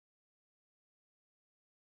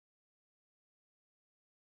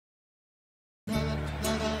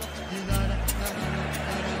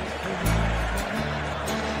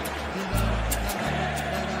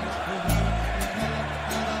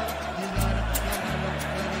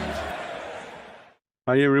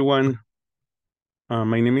Hi, everyone.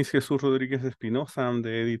 My name is Jesus Rodriguez-Espinoza. I'm the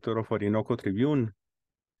editor of Orinoco Tribune,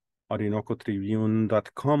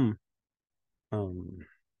 orinocotribune.com.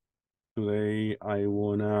 Today, I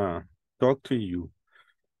want to talk to you,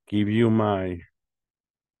 give you my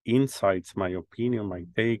insights, my opinion, my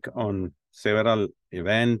take on several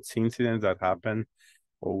events, incidents that happened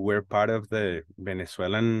or were part of the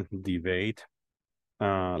Venezuelan debate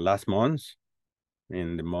last month,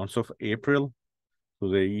 in the month of April.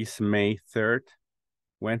 Today is May 3rd.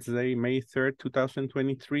 Wednesday, May 3rd,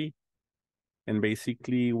 2023. And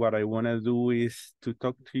basically what I want to do is to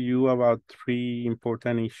talk to you about three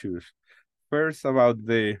important issues. First, about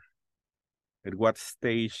at what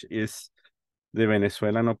stage is the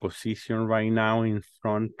Venezuelan opposition right now in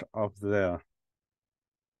front of the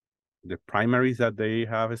primaries that they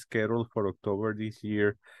have scheduled for October this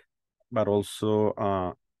year, but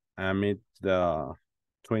also amid the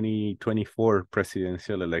 2024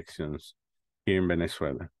 presidential elections here in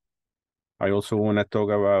Venezuela. I also want to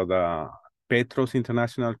talk about Petro's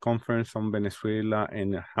International Conference on Venezuela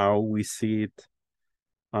and how we see it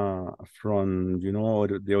from,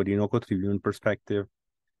 the Orinoco Tribune perspective.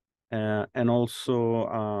 And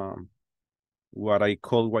also what I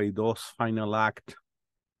call Guaido's final act,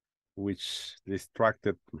 which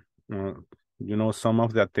distracted, some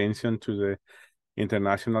of the attention to the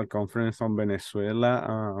International Conference on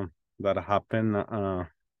Venezuela that happened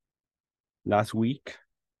last week.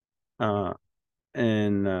 And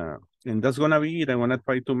that's gonna be it. I wanna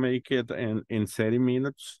try to make it in 30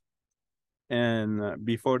 minutes. And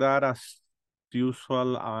before that, as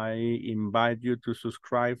usual, I invite you to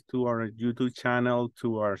subscribe to our YouTube channel,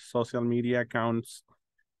 to our social media accounts.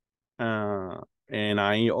 And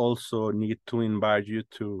I also need to invite you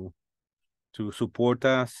to support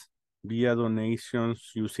us via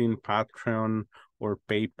donations using Patreon or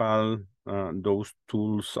PayPal. Those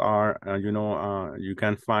tools are, you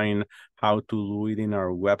can find how to do it in our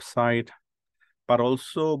website, but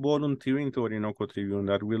also volunteering to Orinoco Tribune.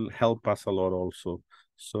 That will help us a lot also.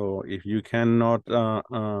 So if you cannot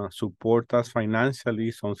support us financially,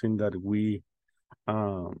 something that we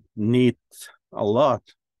need a lot,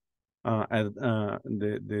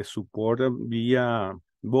 the support via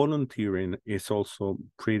volunteering is also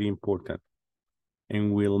pretty important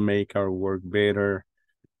and will make our work better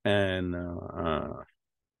and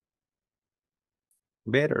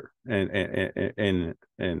better and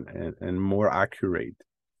more accurate.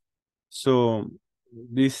 So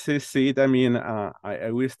this is it. I mean,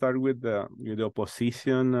 I will start with the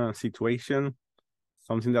opposition situation,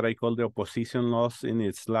 something that I call the opposition loss in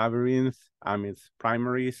its labyrinth amidst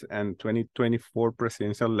primaries and 2024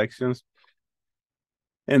 presidential elections.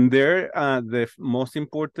 And there, the most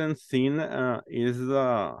important thing is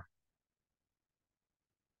that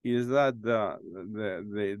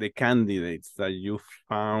the candidates that you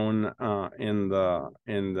found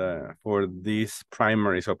for these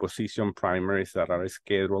primaries, opposition primaries that are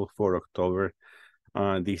scheduled for October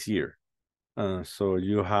this year. So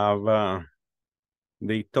you have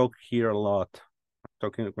they talk here a lot.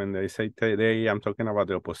 When they say today, I'm talking about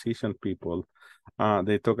the opposition people.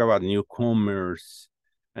 They talk about newcomers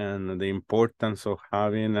and the importance of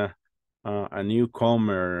having a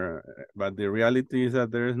newcomer, but the reality is that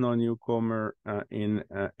there is no newcomer in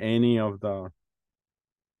any of the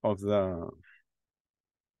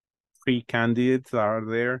three candidates that are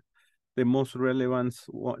there. The most relevant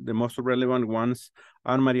ones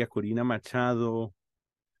are Maria Corina Machado,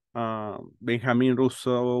 Benjamin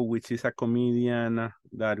Rousseau, which is a comedian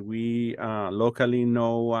that we locally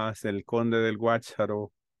know as El Conde del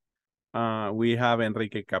Guácharo. We have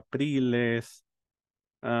Enrique Capriles,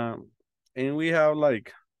 and we have I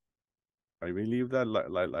believe that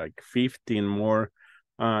like 15 more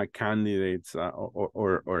candidates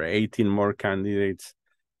or 18 more candidates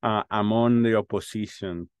among the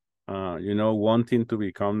opposition, wanting to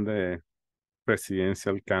become the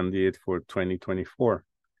presidential candidate for 2024.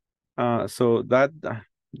 So that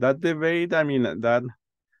debate, I mean, that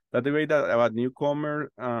debate about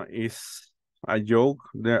newcomer is a joke.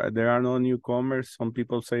 There are no newcomers. Some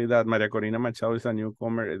people say that Maria Corina Machado is a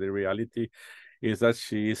newcomer. The reality is that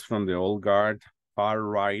she is from the old guard, far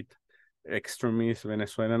right, extremist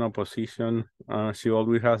Venezuelan opposition. She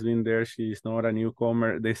always has been there. She is not a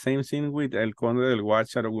newcomer. The same thing with El Conde del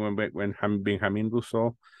Guácharo when Benjamin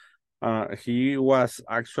Rousseau. He was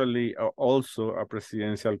actually also a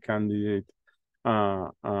presidential candidate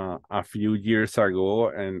a few years ago,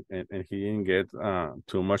 and he didn't get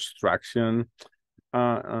too much traction.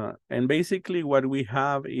 And basically what we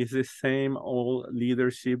have is the same old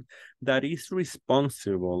leadership that is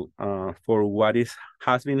responsible for what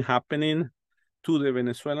has been happening to the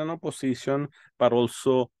Venezuelan opposition, but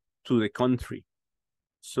also to the country.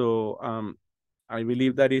 So I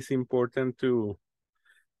believe that it's important to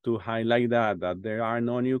highlight that there are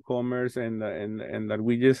no newcomers, and that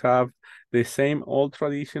we just have the same old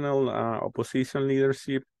traditional opposition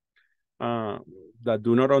leadership that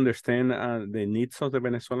do not understand the needs of the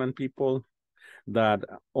Venezuelan people, that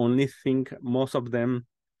only think, most of them,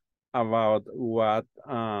 about what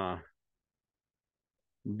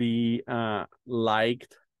be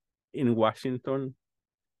liked in Washington.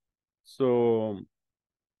 So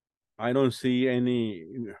I don't see any,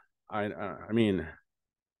 I mean,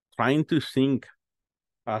 trying to think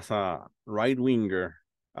as a right-winger,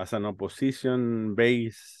 as an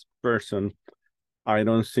opposition-based person, I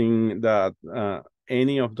don't think that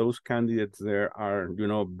any of those candidates there are,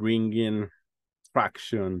 bringing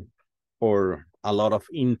traction or a lot of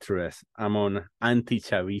interest among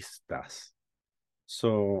anti-Chavistas.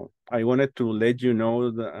 So I wanted to let you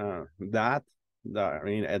know that I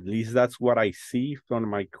mean, at least that's what I see from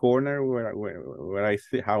my corner, where I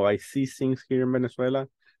see how I see things here in Venezuela.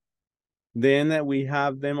 Then we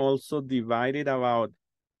have them also divided about,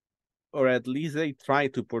 or at least they try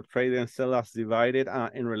to portray themselves as divided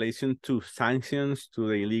in relation to sanctions, to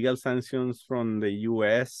the illegal sanctions from the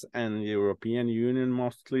US and the European Union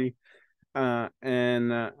mostly.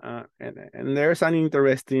 And there's an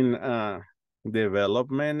interesting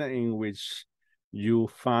development in which you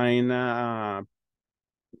find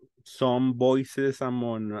some voices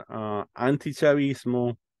among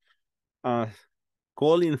anti-Chavismo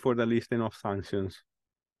calling for the lifting of sanctions,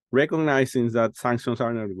 recognizing that sanctions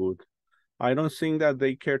are not good. I don't think that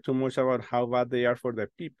they care too much about how bad they are for the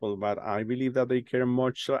people, but I believe that they care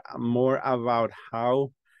much more about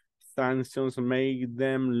how sanctions make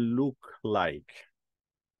them look like,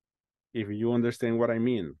 if you understand what I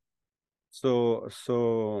mean. So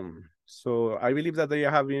I believe that they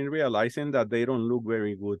have been realizing that they don't look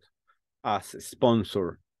very good as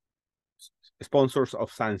sponsors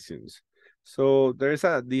of sanctions. So there's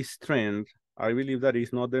this trend. I believe that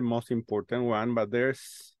is not the most important one, but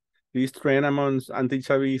there's this trend amongst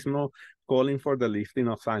anti-Chavismo calling for the lifting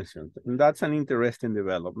of sanctions. And that's an interesting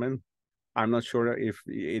development. I'm not sure if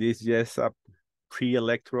it is just a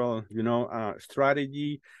pre-electoral,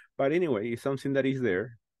 strategy, but anyway, it's something that is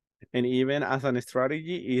there. And even as a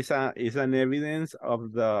strategy, is an evidence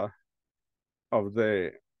of the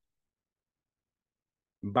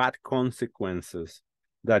bad consequences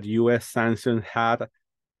that U.S. sanctions had,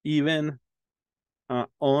 even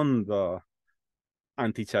on the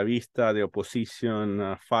anti-Chavista, the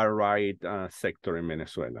opposition, far-right sector in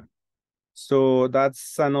Venezuela. So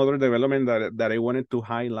that's another development that I wanted to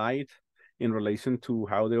highlight in relation to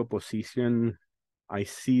how I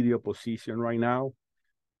see the opposition right now.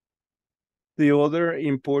 The other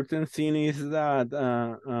important thing is that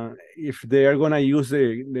if they are going to use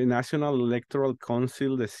the National Electoral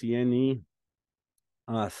Council, the CNE,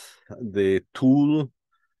 as the tool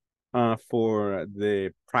for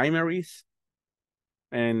the primaries,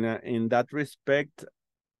 and in that respect,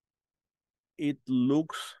 it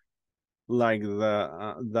looks like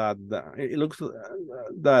I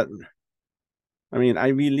mean,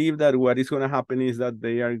 I believe that what is going to happen is that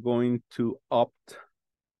they are going to opt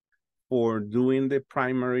for doing the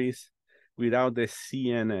primaries without the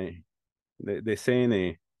CNA, the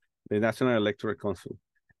CNA, the National Electoral Council.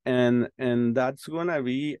 And that's going to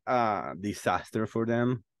be a disaster for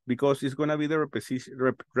them, because it's going to be the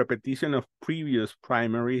repetition of previous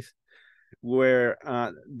primaries, where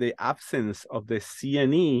the absence of the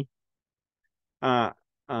CNE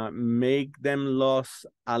make them lose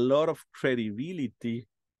a lot of credibility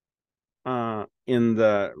in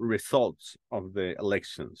the results of the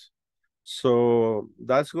elections. So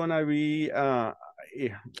that's going to be, I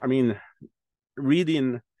mean,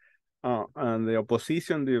 reading and the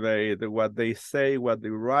opposition debate, what they say, what they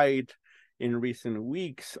write in recent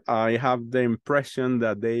weeks, I have the impression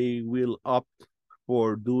that they will opt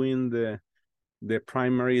for doing the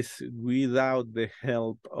primaries without the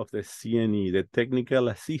help of the CNE. The technical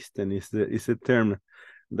assistant is the term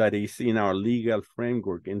that is in our legal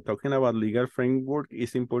framework. In talking about legal framework,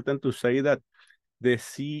 it's important to say that the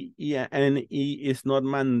CNE is not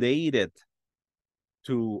mandated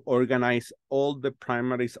to organize all the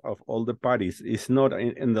primaries of all the parties. It's not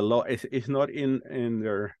in the law. It's not in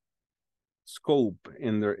their scope,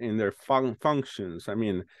 in their functions. I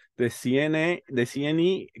mean, the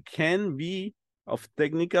CNE can be of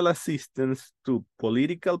technical assistance to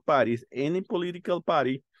political parties, any political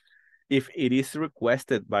party, if it is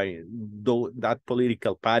requested by that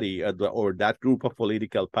political party or that group of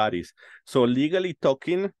political parties. So legally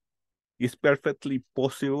talking, it's perfectly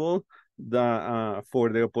possible for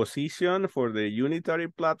the opposition, for the unitary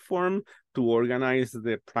platform to organize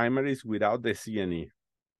the primaries without the CNE.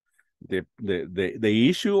 The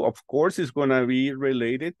issue, of course, is going to be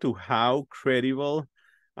related to how credible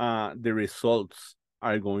the results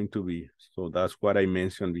are going to be. So that's what I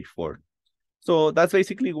mentioned before. So that's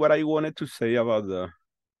basically what I wanted to say about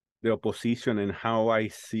the opposition and how I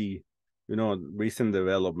see, recent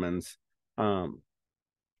developments on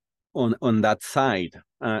that side.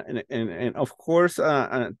 And of course,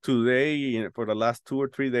 today, for the last 2 or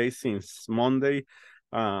 3 days since Monday,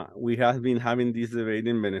 we have been having this debate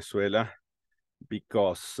in Venezuela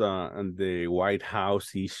because the White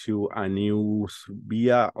House issue a new,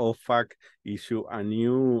 via OFAC, issue a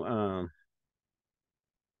new,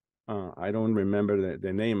 I don't remember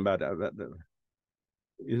the name, but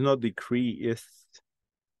it's not decree, it's,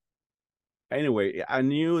 anyway, a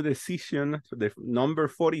new decision, the number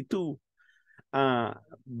 42,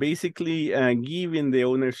 basically giving the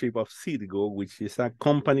ownership of Citgo, which is a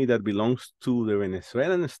company that belongs to the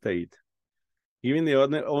Venezuelan state, giving the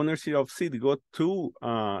ownership of Citgo to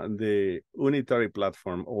the unitary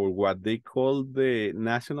platform, or what they call the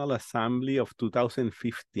National Assembly of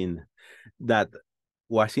 2015, that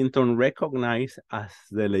Washington recognized as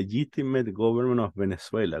the legitimate government of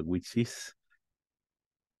Venezuela, which is,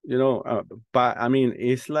 I mean,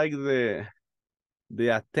 it's like the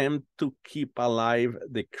attempt to keep alive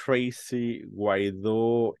the crazy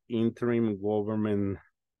Guaido interim government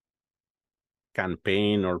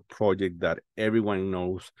campaign or project that everyone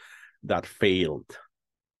knows that failed.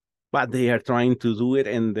 But they are trying to do it,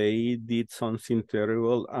 and they did something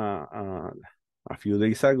terrible a few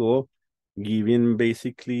days ago, giving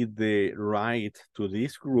basically the right to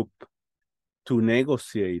this group to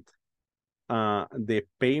negotiate the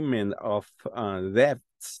payment of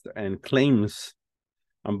debts and claims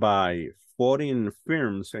by foreign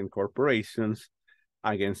firms and corporations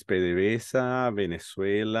against PDVSA,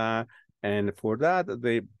 Venezuela, and for that,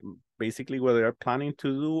 they basically, what they are planning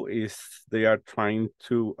to do is they are trying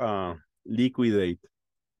to liquidate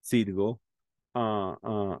Citgo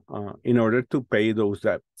in order to pay those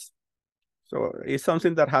debts. So it's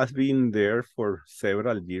something that has been there for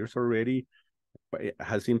several years already. It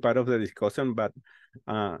has been part of the discussion, but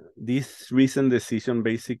this recent decision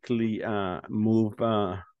basically moved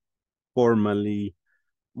formally,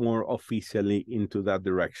 more officially into that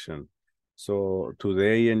direction. So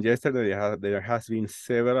today and yesterday, there has been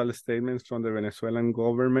several statements from the Venezuelan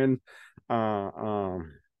government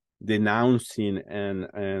denouncing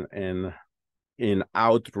and in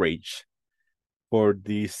outrage for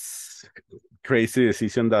this crazy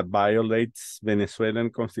decision that violates Venezuelan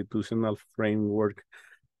constitutional framework,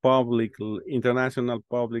 international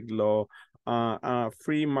public law,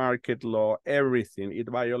 free market law, everything. It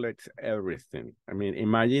violates everything. I mean,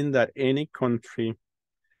 imagine that any country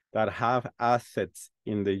that have assets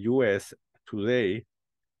in the U.S. today,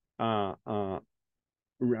 I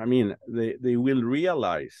mean, they will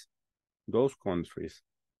realize, those countries,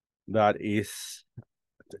 that it's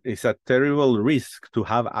a terrible risk to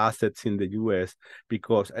have assets in the U.S.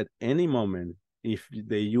 because at any moment, if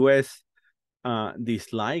the U.S.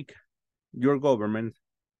 dislike your government,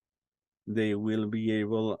 they will be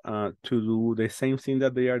able to do the same thing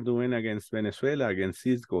that they are doing against Venezuela, against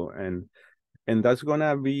Citgo, and that's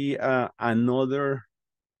gonna be another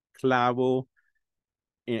clavo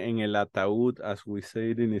en el ataúd, as we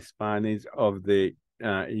say it in Spanish, of the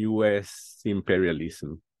U.S.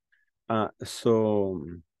 imperialism. So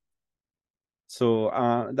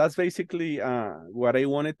that's basically what I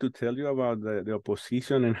wanted to tell you about the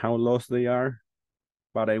opposition and how lost they are.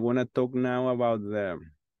 But I want to talk now about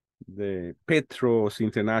the Petro's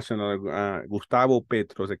international, Gustavo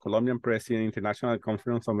Petro, the Colombian president, International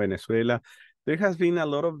Conference on Venezuela. There has been a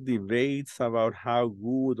lot of debates about how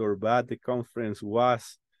good or bad the conference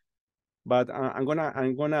was, but I'm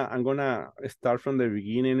gonna start from the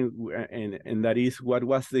beginning, and that is, what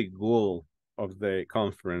was the goal of the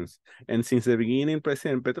conference? And since the beginning,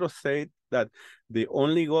 President Petro said that the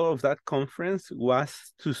only goal of that conference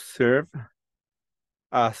was to serve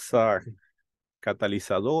as a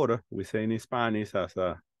catalizador, we say in Spanish, as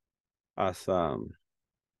a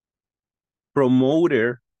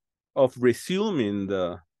promoter of resuming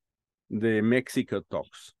the Mexico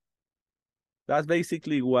talks. That's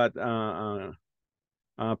basically what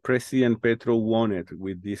President Petro wanted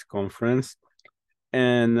with this conference,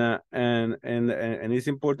 and it's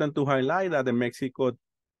important to highlight that the Mexico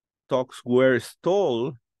talks were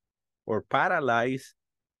stalled or paralyzed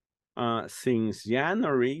since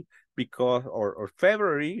January because, or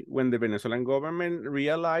February, when the Venezuelan government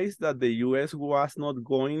realized that the U.S. was not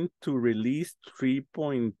going to release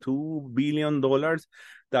 $3.2 billion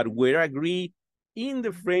that were agreed in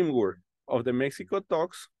the framework of the Mexico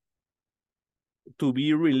talks to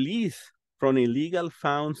be released from illegal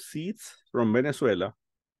found seeds from Venezuela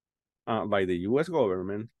by the U.S.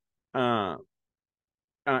 government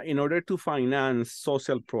in order to finance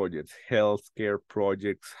social projects, healthcare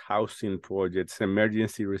projects, housing projects,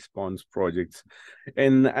 emergency response projects,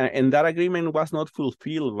 and that agreement was not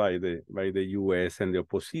fulfilled by the U.S. and the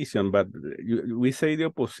opposition. But we say the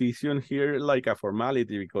opposition here like a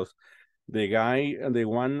formality, because the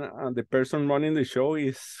person running the show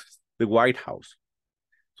is the White House.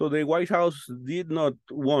 So the White House did not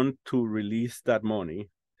want to release that money,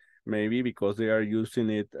 maybe because they are using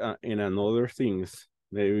it in another things,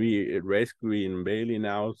 maybe rescuing, bailing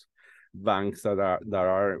out banks that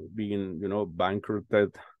are being,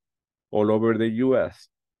 bankrupted all over the U.S.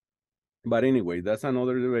 But anyway, that's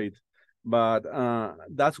another debate. But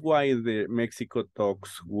that's why the Mexico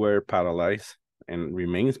talks were paralyzed and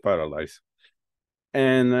remains paralyzed.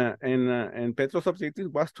 And Petro's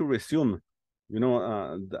objective was to resume,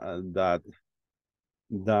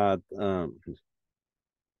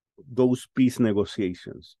 those peace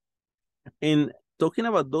negotiations. And talking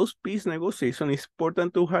about those peace negotiations, it's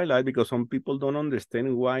important to highlight, because some people don't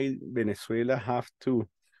understand why Venezuela have to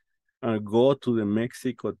go to the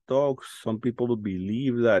Mexico talks. Some people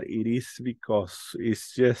believe that it is because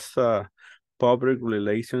it's just public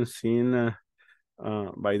relations in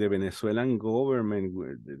by the Venezuelan government,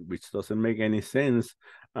 which doesn't make any sense,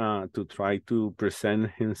 to try to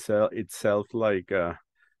present itself like a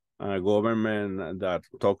government that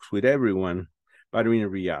talks with everyone. But in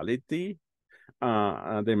reality,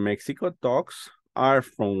 the Mexico talks are,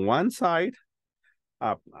 from one side,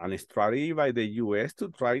 an strategy by the U.S. to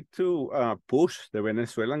try to push the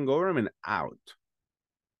Venezuelan government out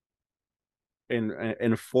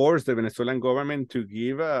and force the Venezuelan government to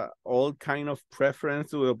give all kind of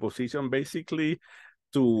preference to the opposition, basically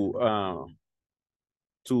to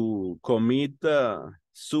commit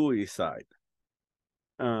suicide.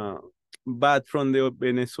 But from the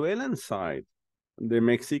Venezuelan side, the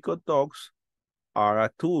Mexico talks are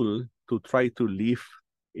a tool to try to lift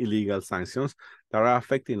illegal sanctions that are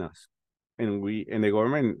affecting us, and the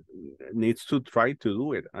government needs to try to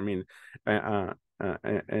do it. I mean,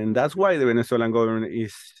 and that's why the Venezuelan government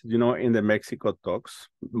is, in the Mexico talks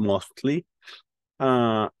mostly,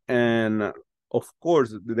 and of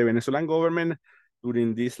course, the Venezuelan government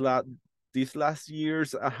during these last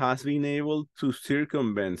years has been able to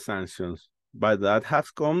circumvent sanctions, but that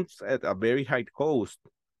has come at a very high cost.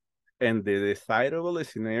 And the desirable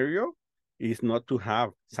scenario is not to have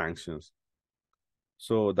sanctions.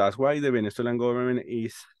 So that's why the Venezuelan government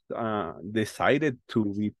is decided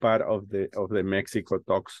to be part of the Mexico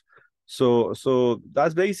talks. So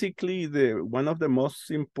that's basically one of the most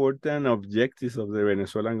important objectives of the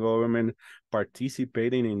Venezuelan government,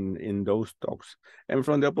 participating in those talks. And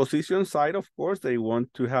from the opposition side, of course, they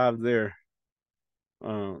want to have their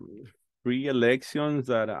free elections.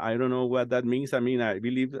 That I don't know what that means. I mean, I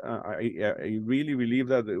believe I really believe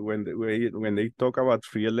that when they talk about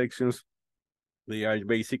free elections, they are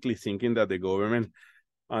basically thinking that the government,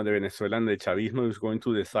 the Venezuelan, the Chavismo, is going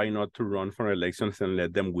to decide not to run for elections and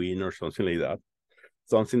let them win or something like that.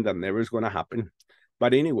 Something that never is going to happen.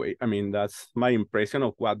 But anyway, I mean, that's my impression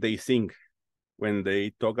of what they think when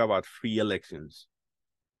they talk about free elections.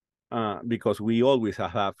 Because we always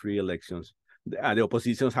have free elections. The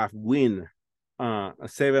oppositions have won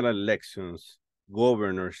several elections,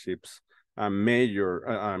 governorships, mayor.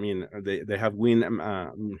 I mean, they have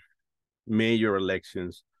won mayor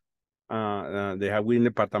elections. They have won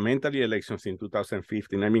departmental elections in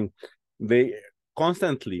 2015. I mean, they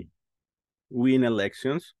constantly win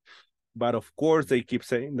elections, but of course they keep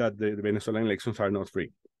saying that the Venezuelan elections are not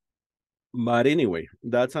free. But anyway,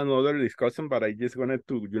 that's another discussion. But I just wanted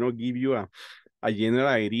to, give you a general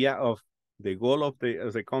idea of the goal of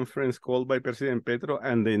the conference called by President Petro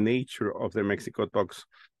and the nature of the Mexico talks.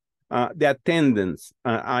 The attendance.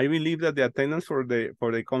 I believe that the attendance for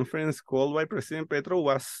the conference called by President Petro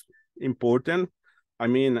was important. I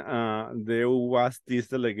mean, there was this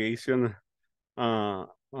delegation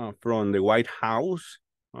from the White House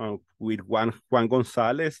with Juan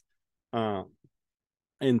Gonzalez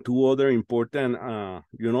and two other important,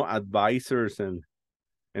 advisors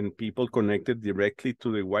and people connected directly to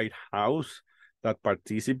the White House that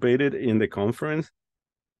participated in the conference.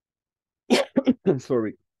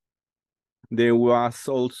 Sorry. There was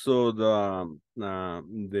also the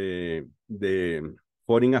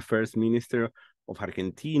Foreign Affairs Minister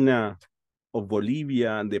Argentina, of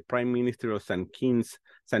Bolivia, the Prime Minister of St.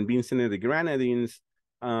 Vincent and the Grenadines.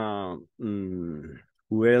 Who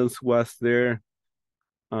else was there?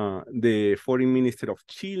 The Foreign Minister of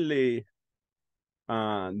Chile,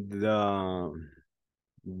 the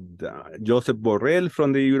Joseph Borrell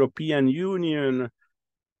from the European Union,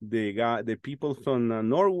 the people from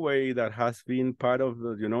Norway that has been part of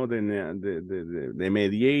the, the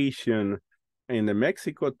mediation in the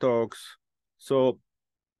Mexico talks. So,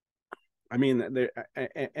 I mean,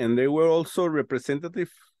 and they were also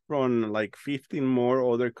representatives from like 15 more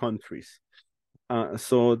other countries.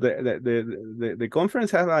 So the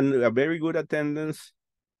conference had a very good attendance,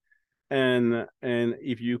 and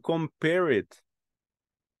if you compare it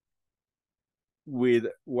with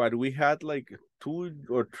what we had like 2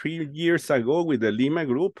 or 3 years ago with the Lima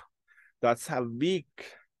Group, that's a big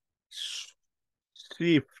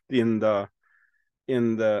shift in the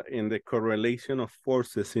correlation of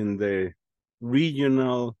forces in the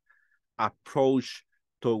regional approach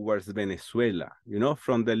towards Venezuela.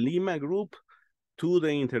 From the Lima Group to the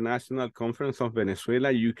International Conference of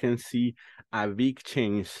Venezuela, you can see a big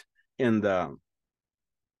change in the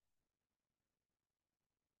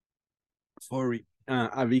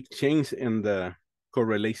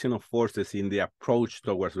correlation of forces in the approach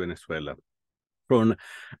towards Venezuela, from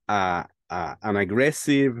an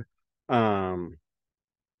aggressive,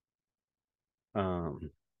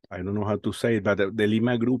 I don't know how to say it, but the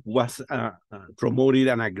Lima Group was promoted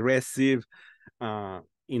an aggressive,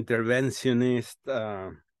 interventionist,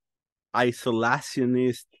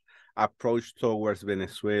 isolationist approach towards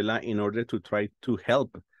Venezuela in order to try to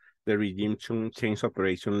help the regime change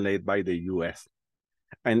operation led by the U.S.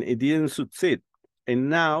 And it didn't succeed. And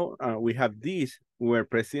now we have this where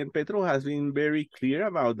President Petro has been very clear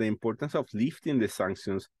about the importance of lifting the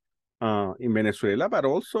sanctions in Venezuela, but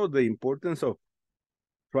also the importance of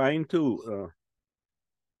trying to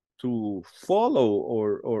follow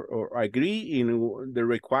or agree in the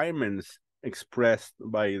requirements expressed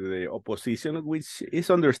by the opposition, which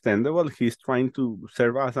is understandable. He's trying to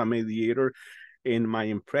serve as a mediator. In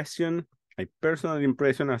my personal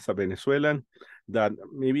impression as a Venezuelan, that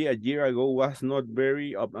maybe a year ago was not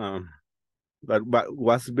very, but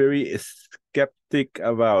was very skeptic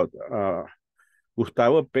about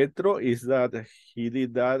Gustavo Petro, is that he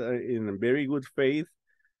did that in very good faith,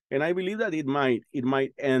 and I believe that it might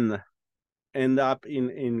end up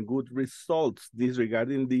in good results,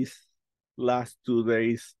 disregarding these last 2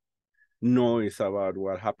 days noise about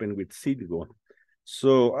what happened with Citgo.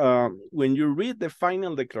 So when you read the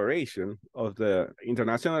final declaration of the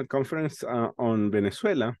International Conference on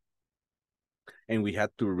Venezuela, and we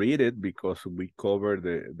had to read it because we covered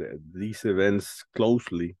these events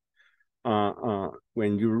closely,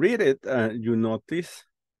 when you read it, you notice,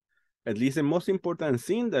 at least the most important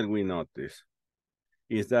thing that we notice,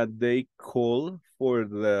 is that they call for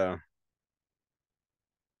the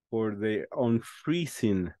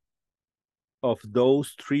unfreezing of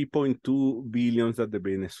those 3.2 billion that the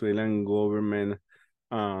Venezuelan government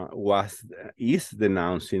is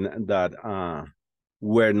denouncing that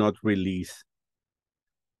were not released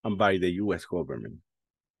by the U.S. government.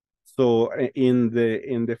 So in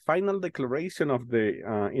the final declaration of the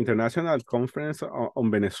International Conference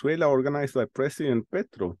on Venezuela organized by President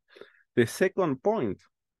Petro, the second point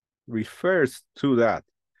refers to that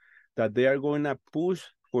they are going to push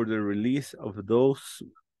for the release of those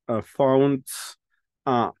funds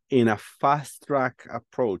in a fast-track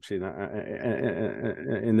approach, in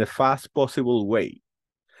the fast possible way.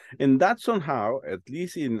 And that somehow, at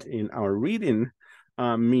least in our reading,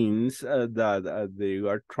 means that they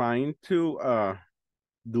are trying to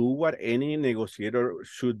do what any negotiator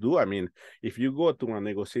should do. I mean, if you go to a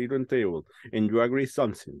negotiating table and you agree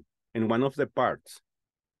something, and one of the parts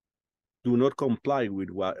do not comply with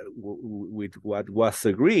what was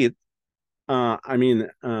agreed,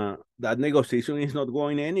 that negotiation is not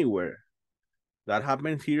going anywhere. That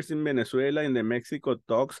happens here in Venezuela, in the Mexico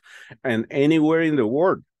talks, and anywhere in the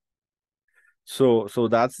world. So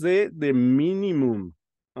that's the minimum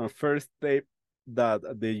first step that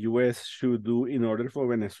the U.S. should do in order for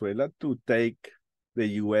Venezuela to take the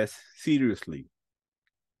U.S. seriously.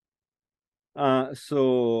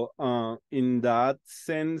 So in that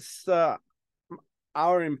sense,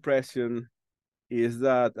 our impression is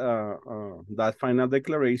that that final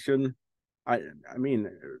declaration, I mean,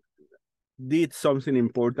 did something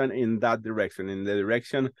important in that direction, in the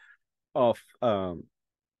direction of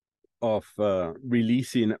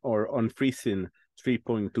releasing or unfreezing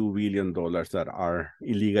 $3.2 billion that are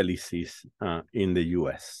illegally seized in the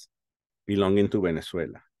U.S. belonging to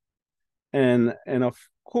Venezuela. And of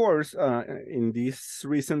course, in these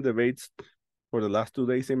recent debates for the last 2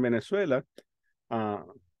 days in Venezuela,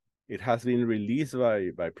 it has been released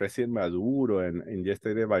by President Maduro and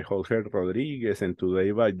yesterday by Jorge Rodriguez and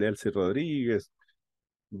today by Jesus Rodriguez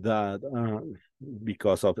that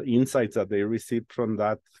because of insights that they received from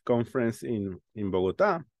that conference in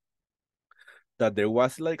Bogota, that there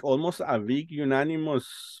was like almost a big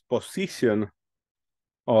unanimous position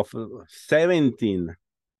of 17.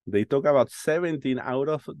 They talk about 17 out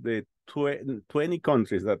of the 20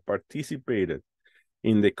 countries that participated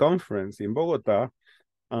in the conference in Bogota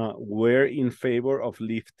were in favor of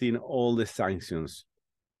lifting all the sanctions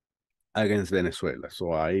against Venezuela.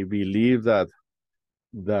 So I believe that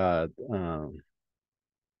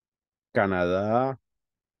Canada,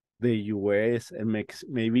 the US, and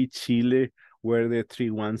maybe Chile were the three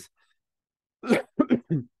ones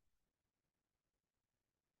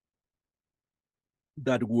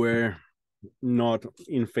that were not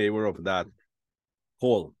in favor of that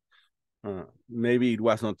whole. Maybe it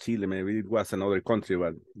was not Chile, maybe it was another country,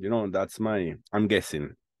 but that's I'm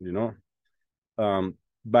guessing,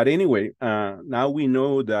 But anyway, now we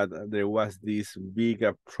know that there was this big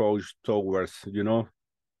approach towards,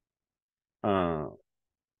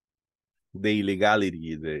 the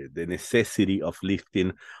illegality, the necessity of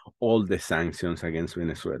lifting all the sanctions against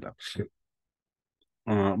Venezuela.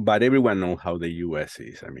 But everyone knows how the U.S.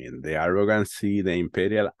 is. I mean, the arrogancy, the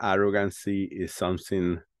imperial arrogancy is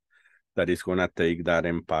something that is going to take that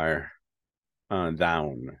empire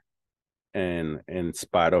down. And it's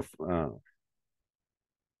part of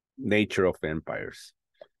nature of empires.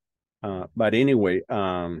 But anyway,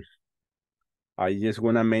 I just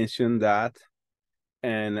want to mention that.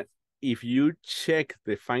 And if you check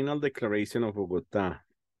the final declaration of Bogota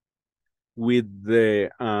with the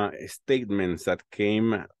statements that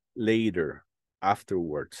came later,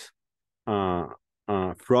 afterwards,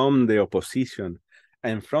 from the opposition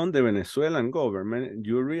and from the Venezuelan government,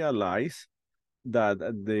 you realize that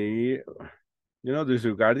they,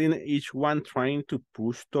 disregarding each one trying to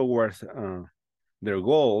push towards their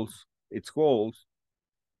goals, its goals,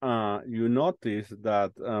 you notice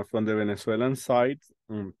that from the Venezuelan side,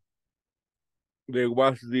 there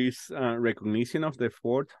was this recognition of the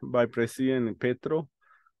effort by President Petro.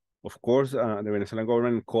 Of course, the Venezuelan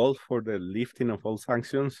government called for the lifting of all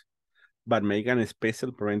sanctions, but making a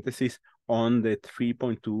special parenthesis on the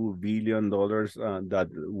 $3.2 billion that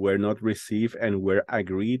were not received and were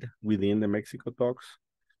agreed within the Mexico talks.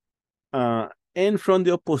 And from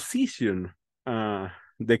the opposition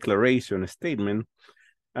declaration statement,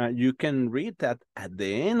 you can read that at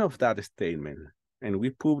the end of that statement, and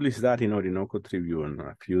we published that in Orinoco Tribune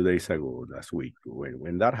a few days ago, last week,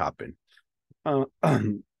 when that happened.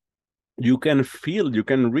 You can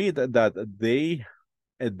read that they,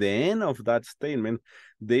 at the end of that statement,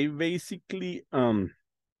 they basically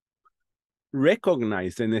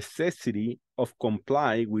recognize the necessity of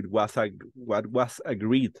complying with what was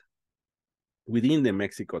agreed within the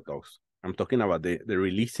Mexico talks. I'm talking about the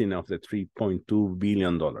releasing of the $3.2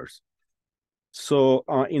 billion. So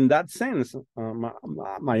in that sense,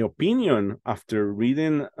 my opinion after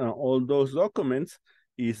reading all those documents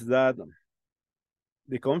is that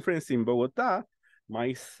the conference in Bogota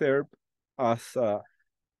might serve as a,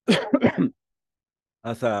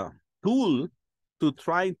 as a tool to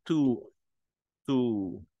try to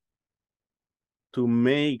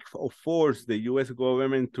make or force the U.S.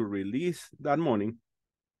 government to release that money.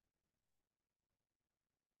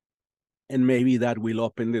 And maybe that will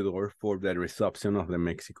open the door for the resumption of the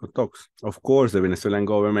Mexico talks. Of course, the Venezuelan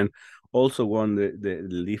government also won the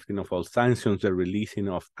lifting of all sanctions, the releasing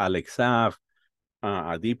of Alex Saab,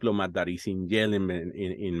 a diplomat that is in jail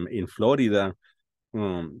in Florida.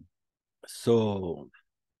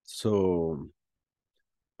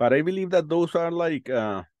 But I believe that those are like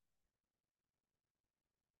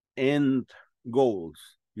end goals.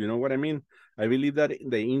 You know what I mean? I believe that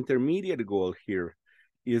the intermediate goal here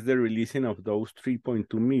is the releasing of those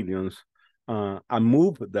 3.2 millions, a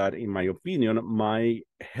move that, in my opinion, might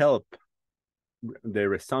help the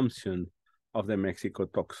resumption of the Mexico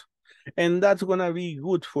talks. And that's going to be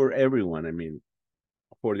good for everyone. I mean,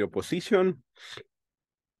 for the opposition,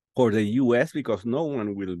 for the U.S., because no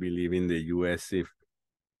one will believe in the U.S. if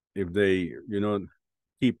they,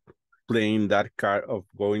 keep playing that card of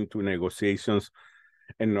going to negotiations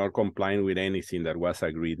and not complying with anything that was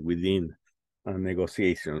agreed within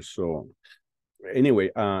negotiations. So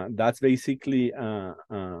anyway, that's basically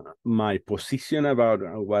my position about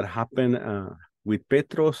what happened with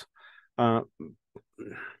Petros.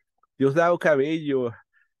 Diosdado Cabello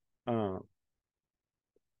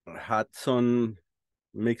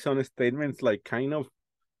make some statements like kind of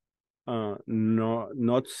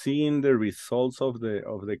not seeing the results of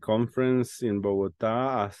the conference in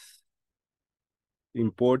Bogota as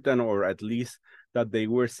important, or at least that they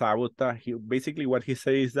were sabotaged. Basically what he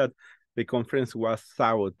says is that the conference was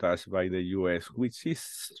sabotaged by the US, which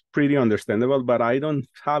is pretty understandable, but I don't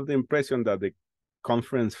have the impression that the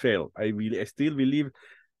conference failed. I still believe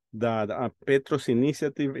that Petro's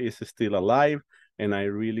initiative is still alive, and I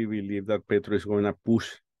really believe that Petro is going to push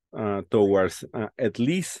towards at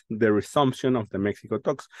least the resumption of the Mexico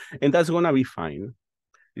talks, and that's going to be fine.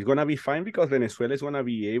 It's going to be fine because Venezuela is going to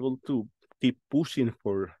be able to keep pushing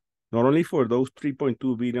for not only for those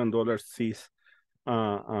 $3.2 billion seized,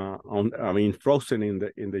 frozen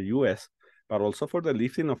in the U.S., but also for the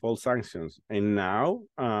lifting of all sanctions, and now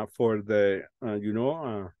for the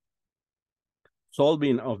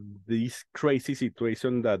solving of this crazy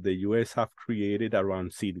situation that the U.S. have created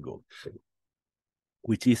around Citgo,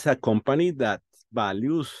 which is a company that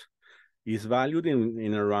is valued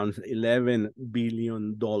in around $11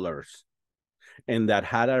 billion, and that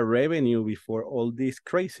had a revenue before all this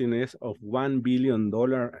craziness of $1 billion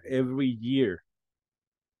every year.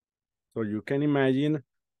 So you can imagine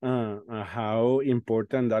how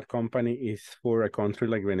important that company is for a country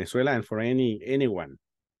like Venezuela and for anyone.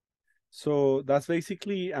 So that's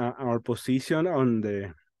basically our position on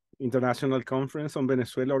the international conference on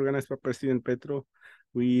Venezuela organized by President Petro.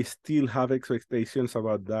 We still have expectations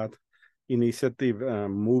about that initiative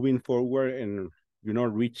moving forward and,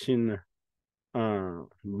 reaching,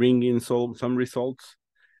 bringing some results.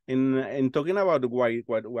 And talking about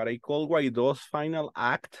what I call Guaido's final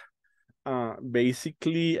act,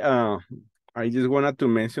 basically, I just wanted to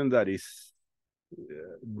mention that is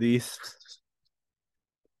this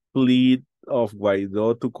fleet of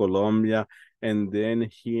Guaido to Colombia, and then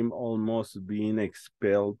him almost being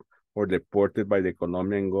expelled or deported by the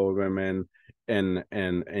Colombian government and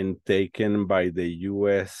taken by the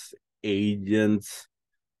U.S. agents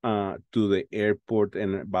to the airport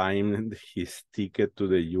and buying his ticket to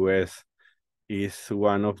the U.S. is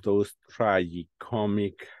one of those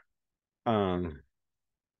tragicomic, I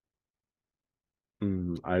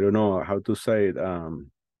don't know how to say it,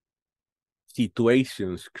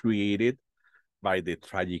 situations created by the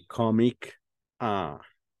tragicomic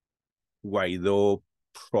Guaido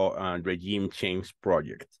regime change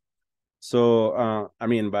project. So,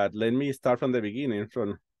 but let me start from the beginning.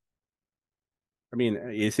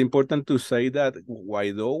 It's important to say that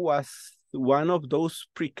Guaido was one of those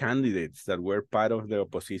pre-candidates that were part of the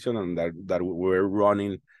opposition and that were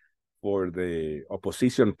running for the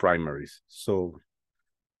opposition primaries. So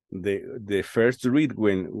the first read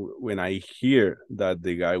when I hear that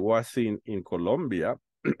the guy was in Colombia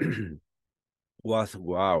was,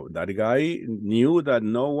 wow, that guy knew that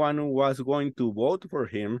no one was going to vote for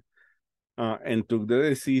him, and took the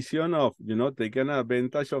decision of, taking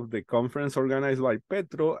advantage of the conference organized by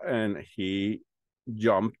Petro, and he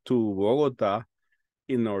jumped to Bogota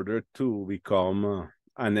in order to become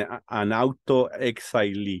an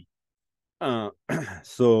auto-exilee.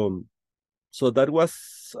 So that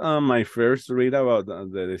was my first read about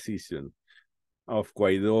the decision of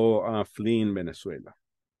Guaido fleeing Venezuela.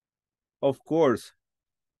 Of course,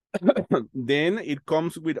 then it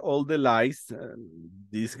comes with all the lies.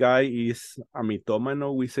 This guy is a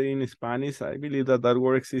mitomano, we say in Spanish. I believe that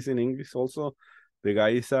word exists in English also. The guy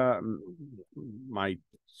is a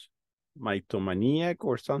mytomaniac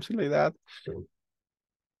or something like that.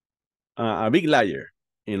 A big liar,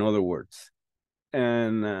 in other words.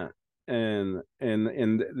 And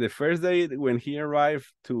the first day when he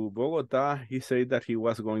arrived to Bogota, he said that he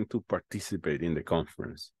was going to participate in the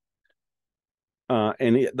conference.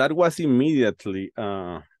 And that was immediately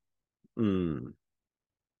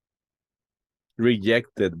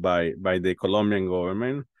rejected by the Colombian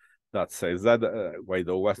government, that says that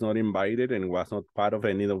Guaido was not invited and was not part of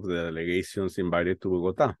any of the delegations invited to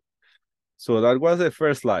Bogota. So that was the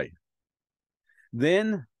first lie.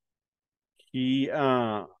 Then he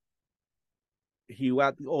was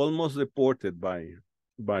almost deported by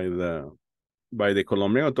the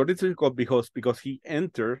Colombian authorities because he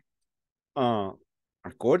entered,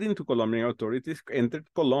 according to Colombian authorities, entered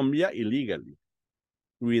Colombia illegally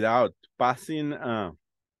without passing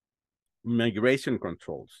migration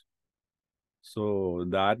controls. So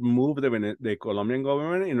that moved the Colombian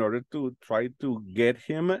government in order to try to get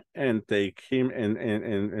him and take him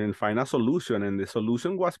and find a solution. And the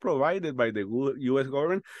solution was provided by the U.S.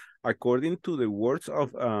 government, according to the words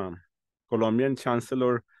of Colombian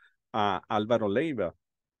Chancellor Álvaro Leiva.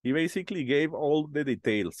 He basically gave all the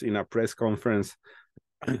details in a press conference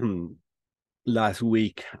last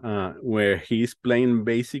week, where he explained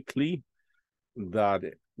basically that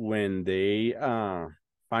when they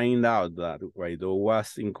find out that Guaido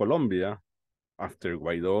was in Colombia, after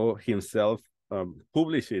Guaido himself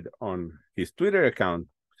published it on his Twitter account,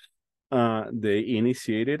 they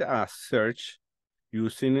initiated a search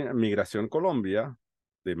using Migración Colombia,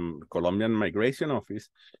 the Colombian Migration Office,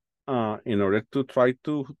 in order to try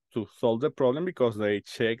to solve the problem, because they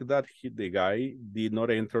checked that the guy did not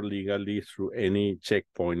enter legally through any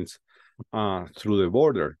checkpoints through the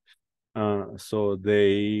border. So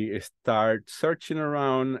they start searching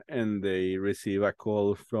around, and they receive a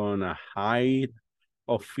call from a high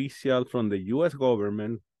official from the U.S.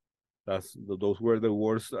 government. Those were the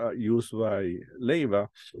words used by Leiva,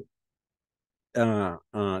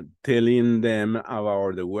 telling them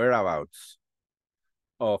about the whereabouts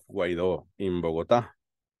of Guaido in Bogota.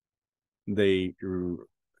 They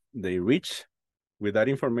reach with that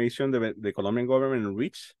information. The Colombian government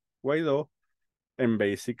reached Guaido and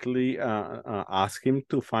basically ask him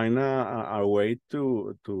to find a way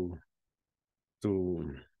to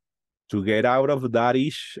get out of that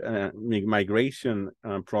migration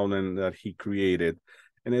problem that he created.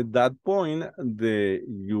 And at that point, the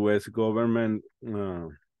U.S. government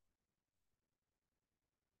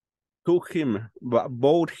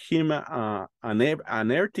bought him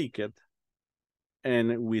an air ticket,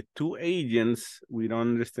 and with two agents, we don't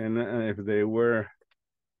understand if they were,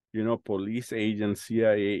 police agents,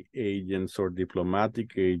 CIA agents, or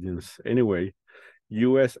diplomatic agents. Anyway,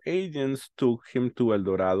 U.S. agents took him to El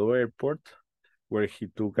Dorado Airport, where he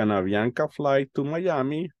took an Avianca flight to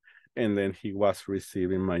Miami, and then he was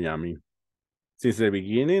received in Miami. Since the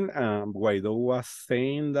beginning, Guaido was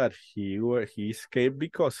saying that he escaped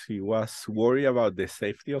because he was worried about the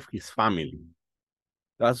safety of his family.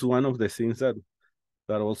 That's one of the things that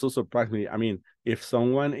also surprised me. I mean, if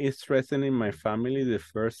someone is threatening my family, the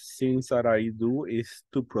first things that I do is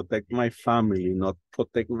to protect my family, not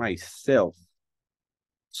protect myself.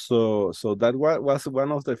 So that was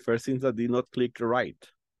one of the first things that did not click right.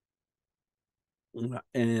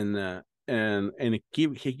 And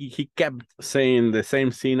he kept saying the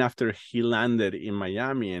same thing after he landed in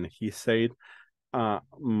Miami, and he said,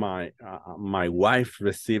 my wife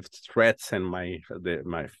received threats, and my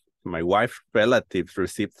wife's relatives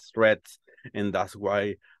received threats, and that's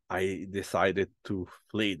why I decided to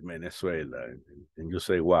flee Venezuela. And you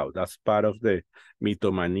say, wow, that's part of the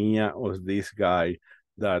mythomania of this guy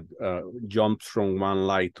that jumps from one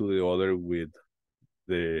lie to the other with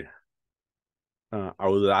the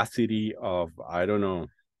audacity of, I don't know.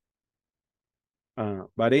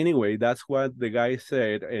 But anyway, that's what the guy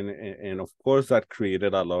said, and of course that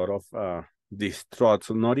created a lot of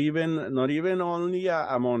distrust, not even only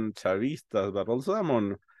among Chavistas, but also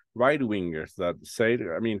among right-wingers that said,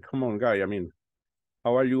 I mean, come on, guy, I mean,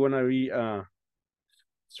 how are you gonna be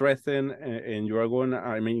threatened, and you are gonna,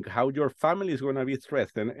 I mean, how your family is gonna be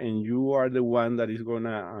threatened, and you are the one that is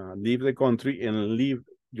gonna leave the country and leave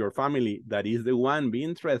your family that is the one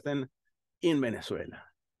being threatened in Venezuela.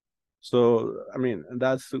 So, I mean,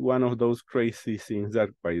 that's one of those crazy things that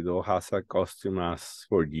Guaido has accustomed us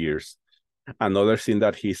for years. Another thing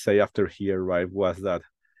that he said after he arrived was that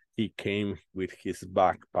he came with his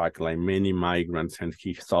backpack like many migrants, and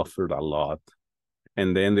he suffered a lot.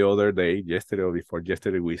 And then the other day, yesterday or before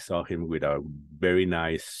yesterday, we saw him with a very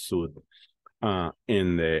nice suit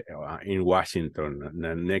in Washington,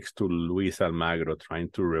 next to Luis Almagro, trying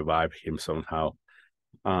to revive him somehow.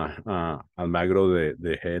 Almagro,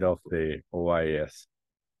 the head of the OIS.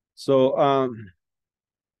 So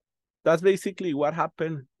that's basically what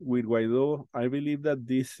happened with Guaido. I believe that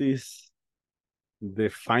this is the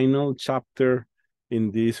final chapter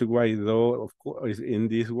in this Guaido, of course, in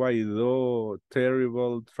this Guaido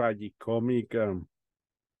terrible, tragicomic,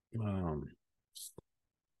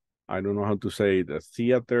 I don't know how to say, the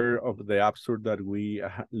theater of the absurd that we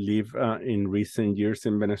live in recent years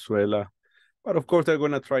in Venezuela. But of course, they're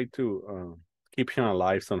going to try to keep him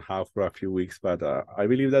alive somehow for a few weeks. But I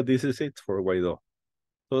believe that this is it for Guaido.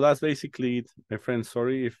 So that's basically it, my friend.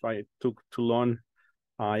 Sorry if I took too long.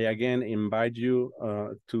 I again invite you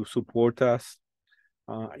to support us,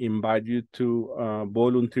 invite you to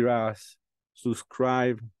volunteer us,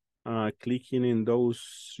 subscribe, clicking in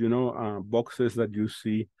those, boxes that you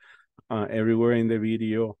see everywhere in the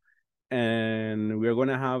video. And we're going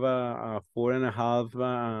to have a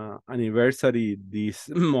 4.5 anniversary this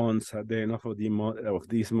month, at the end of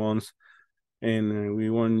this month. And we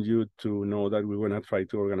want you to know that we're going to try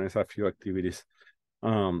to organize a few activities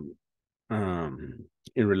in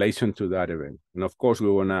relation to that event. And of course,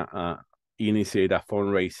 we want to initiate a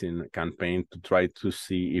fundraising campaign to try to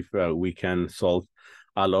see if we can solve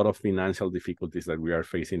a lot of financial difficulties that we are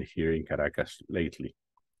facing here in Caracas lately.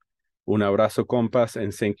 Un abrazo, compas,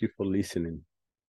 and thank you for listening.